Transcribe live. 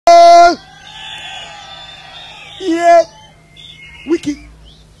Yeah. Wicked.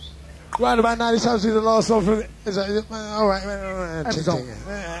 Right about 97 to the last song from it. All right. Over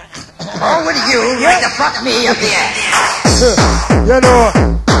to you, like to fuck me up the ass. You know.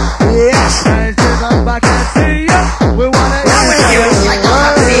 Yes. I can see you. We wanna over to you, like to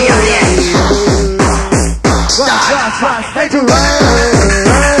fuck me up the ass. Stay to run.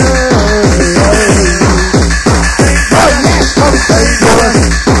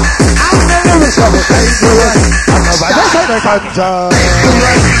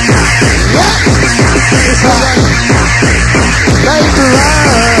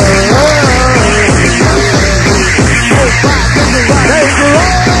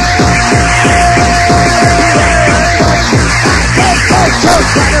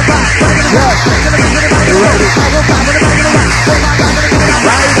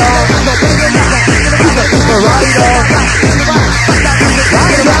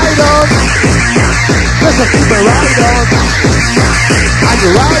 Listen, keep it right on. And you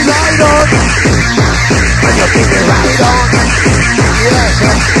ride on. And you keep it right on. Yes,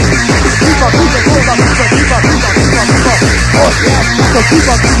 keep on. Oh, yes, so keep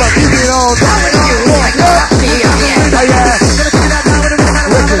on, keep it on. Oh, yeah.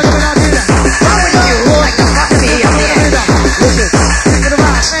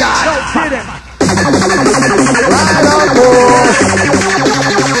 Right on, boy.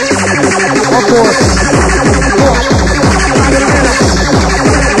 Of course.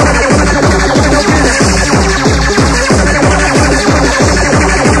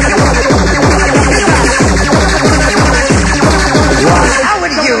 How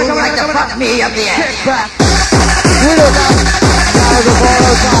would you like to fuck me up the ass?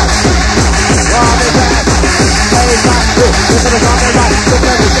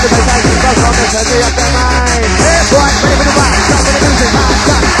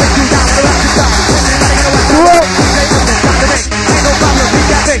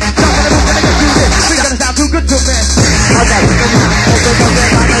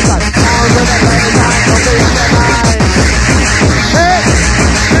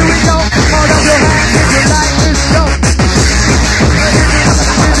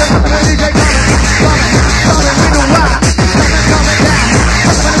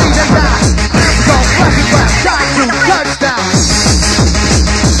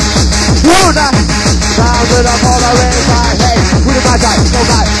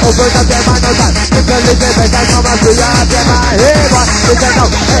 Open up their mind, no time. If you listen, they can come up to you up in my head. But listen now,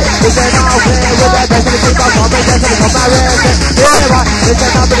 hey, listen now, play with that bass and keep on coming, dance and come back, listen. Yeah, but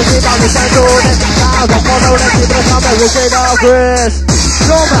listen up to the keep on, listen to this. Now, the photo, let's keep it coming, we say no, Chris.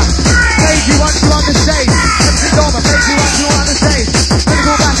 Norma, page you want to on the stage. MC Norma, page you want to on the stage. Gonna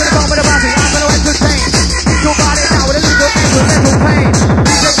go back to the moment about it, I'm gonna entertain. Your body now with a little mental pain.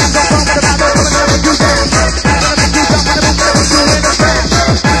 DJ I'm gonna come with about it, I'm gonna make you dance. I'm gonna make you jump on the book, I'm gonna do it in the trance.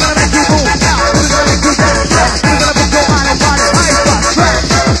 I'm gonna make you move, now I'm gonna make you dance. I'm gonna put your mind and body, high spot, trance.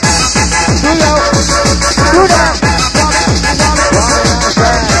 Do that.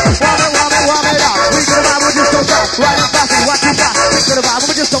 Warm it up. We gonna vibe with just don't stop. Right and fast, what you got? We gonna vibe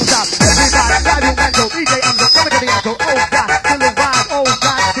with just don't stop. Everybody, vibe your mental. DJ I'm gonna come to the ankle. Oh God, feel the vibe. Oh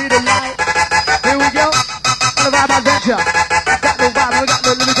God, see the light. Here we go. On the vibe adventure. Got no vibe, we got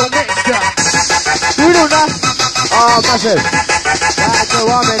no lyrical mixture. We do that. Oh, massive. That's a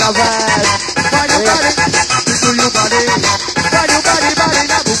woman of us. Find your body. Do your body. Find your body,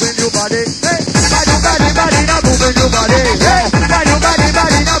 now moving your body. Hey, find your body, now moving your body. Hey, find your body,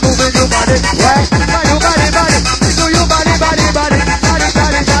 now moving your body. What? Find your body. Do your body.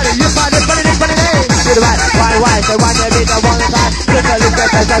 You find it, hey. To the right, why, say one day beat the one side. Look at the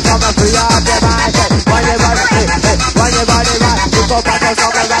come and free up your mind. One day body, hey, one day body right. You go back and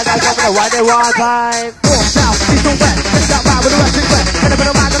come and right, I come and one day one time. North, south, east or west. Take that ride with the rest is west. Get up in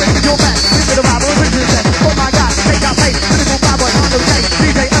the ride, gonna get your best. Into the ride with the princess. Oh my God, take that place. Lyrical bad boy on the place.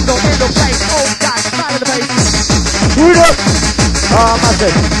 DJ I'm going in the place. Oh God, smile in the face. Root up. Oh,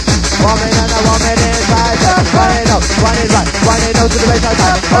 massive. Woman and a woman inside. One it up, one it right, one it out to the baseline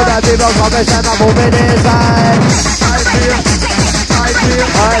side. All the people coming and I'm moving inside. I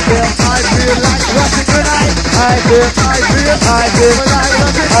feel like rushing tonight. I feel like rushing tonight.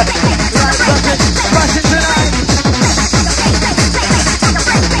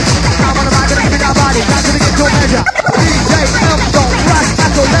 I'm on the mic, gonna give our body, not gonna get your measure. DJ M don't rush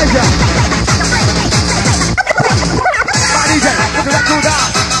at your leisure. My DJ, put the record down.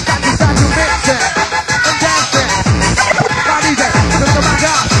 Got to start to mixing and dancing. My DJ, put the record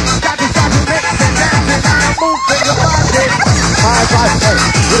down. Got to start to mixing, dancing, and moving your body. my side, hey,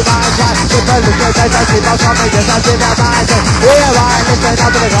 with my side, with listen to the keep on coming, yes, I see that mind. Here I listen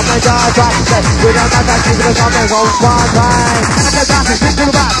up to the comment, just try to say, we don't have that keep the comment one time. And I get back and stick to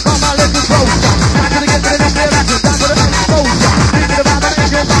the back, from my little closer. Back to the get to the nuclear action, down to the exposure. Stick to the vibe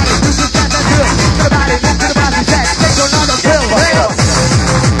and your body, you just got that drill. To the body, next to the body, set, take another pill.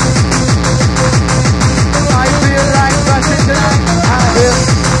 I feel like rushing tonight. I feel.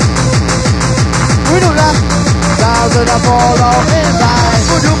 We do that. Down to the follow inside.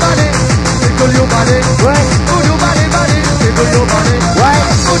 Move your body, tickle your body. Wait. Move your body, body, tickle your body. Wait.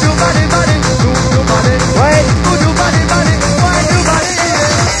 Move your body, body, move your body. Wait. Move your body, body, wind your body.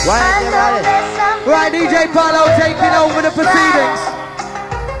 Wait, your body. Right, DJ Paulo taking over the proceedings.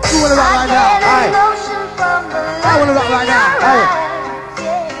 Who wanna rock right now? Hey. I wanna rock right now. Hey.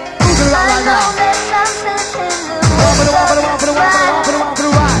 Who's gonna rock right now? One for the one, for the one, for the one, for the one, for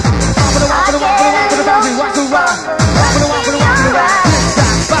the one, for the ride. One for the one, for the one, for the one, for the bouncy, one to ride. One for the one, for the one, for the ride. Tick tock,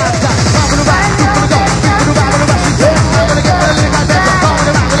 five tock, one for the ride, two for the go, three for the ride, for the rush. I'm gonna get the lyric adventure, one for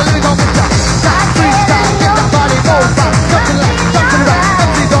the ride, with a lyric on picture. Top, three, stop, get that body, move, back, jump to the left, jump to the right,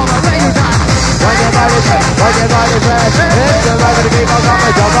 jump to the door, radio time. When your body fresh, when your body fresh, it's the right to keep on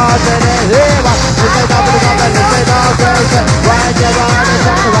coming, jump on to the hill. Listen up to the comment, listen up to the when your body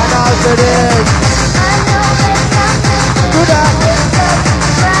fresh, right out to this. Do that.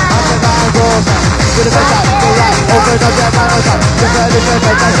 Up and down, go back. To the best side, go right. Open up your mouth, just a little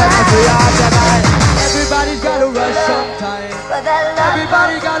bit, just a free out your mind. Everybody's gotta rush sometime.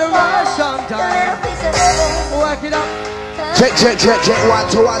 Everybody gotta rush sometime. Work it up. Check,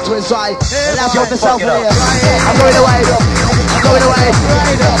 1, 2, 1, 2 inside. Allow yourself here. I'm going away. I'm going away.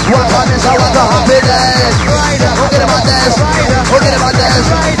 Work on this, I want to hop in there. Don't get about this. Don't get about this.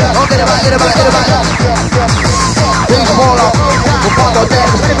 Don't get about. Things fall off. We'll fall on them.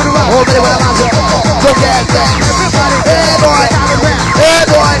 Hold it when I'm out there. Don't get that. Hey boy. Hey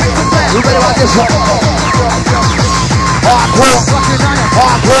boy. You better about this one.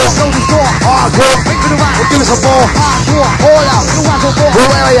 Hardcore. We'll give us some more. Hold up.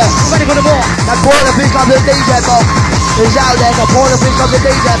 Where are you? Now pour the pick up the DJ box. He's out there. Now pour the pick up the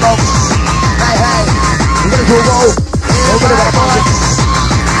DJ box. Hey. We're gonna do a roll. We're gonna go bounce it.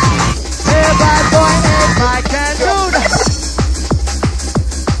 Hey bad boy, if I can do that.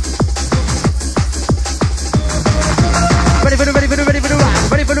 Ready for the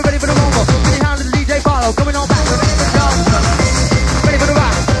ride. Ready for the rumble. Ready how the DJ follow. Coming on back. Ready for the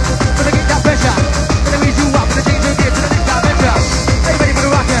ride. Gonna get that pressure. Gonna raise you up. Gonna change your gear to the next adventure. Ready for the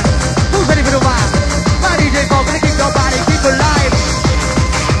rockin'? Who's ready for the ride? My DJ Paul gonna keep your body, keep alive.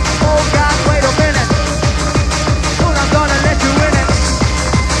 Oh God, wait a minute. Soon I'm gonna let you in it.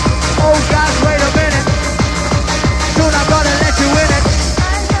 Oh God, wait a minute. Soon I'm gonna let you in it.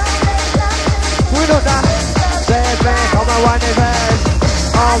 We don't die. Come on, one advance.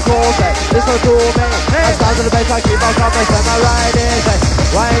 Encore, listen to me. I start to the bass, I keep on coming, set my right in.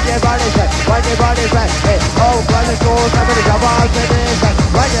 Wind your body, wind your body, hey. Oh, God, let's go, step in the jump on to this.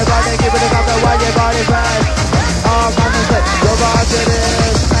 Wind your body, keep it up, wind your body, oh, come and say, jump on to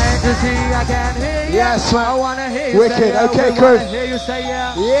this. Fantasy, I can hear you. Yes, man. I wanna hear you. Wicked, say okay, I crew. wanna hear you say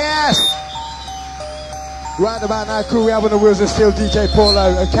yeah. Yes. Right about now, crew, we have on the wheels of steel, DJ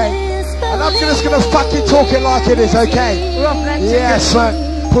Paulo, okay? And I'm just gonna fucking talk it like it is, okay? Yes, man.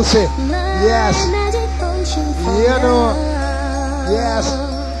 Pussy. Yes. You know. Yes.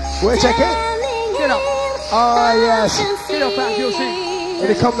 Wait, check it. Get up. Oh, yes. Get up back, you'll see. When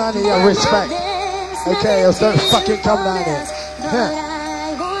you come down here, you respect. Okay, else don't fucking come down here. Huh.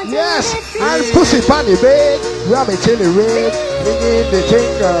 Yes. And pussy funny, babe. Rub it till it red. Bring in the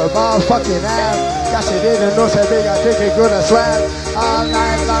tinker, motherfucking ass. Got it in the nose, I think I take it good as well. All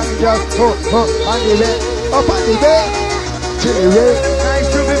night long, just on the bed. Up on the bed. Till it red. Nice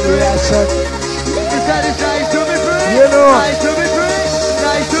to be free. Yes, sir. You said it's nice to be free. You know. Nice to be free.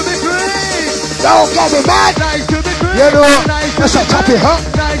 Nice to be free. Don't get me mad. Nice to be free. You know. Nice That's a choppy, huh?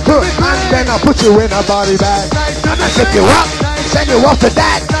 Nice to be free. And then I put you in a body bag. And I zip you up. Send you off to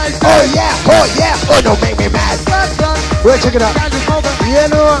that. Oh yeah. Oh, don't make me mad. Wait, check it out. You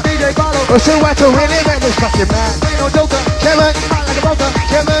know. Oh, so what to really make this fucking mad? Kevin.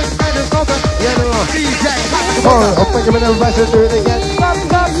 You know. Oh, I'm thinking of everybody to do it again.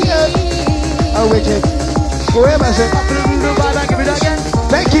 Oh, wicked. Whoever is it?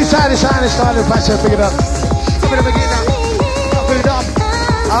 Thank you, Side started back to pick it up.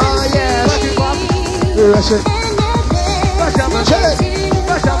 Oh, yes. Who is it? Check.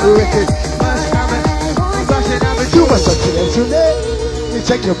 Wicked. Too much of it today. You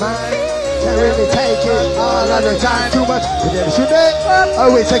take your mind. Can't really take it all of the time. Too much today.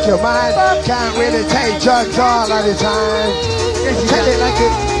 Oh, we take your mind. Can't really take drugs all of the time. Take it like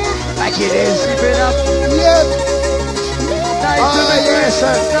it. Like it is. Keep it up. Yep. Nice to meet you.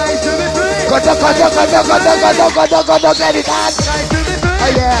 Nice to meet you. Go, get it on. Nice to meet you.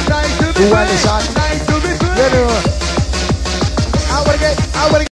 Oh yeah. Nice to meet Who you. won the shot?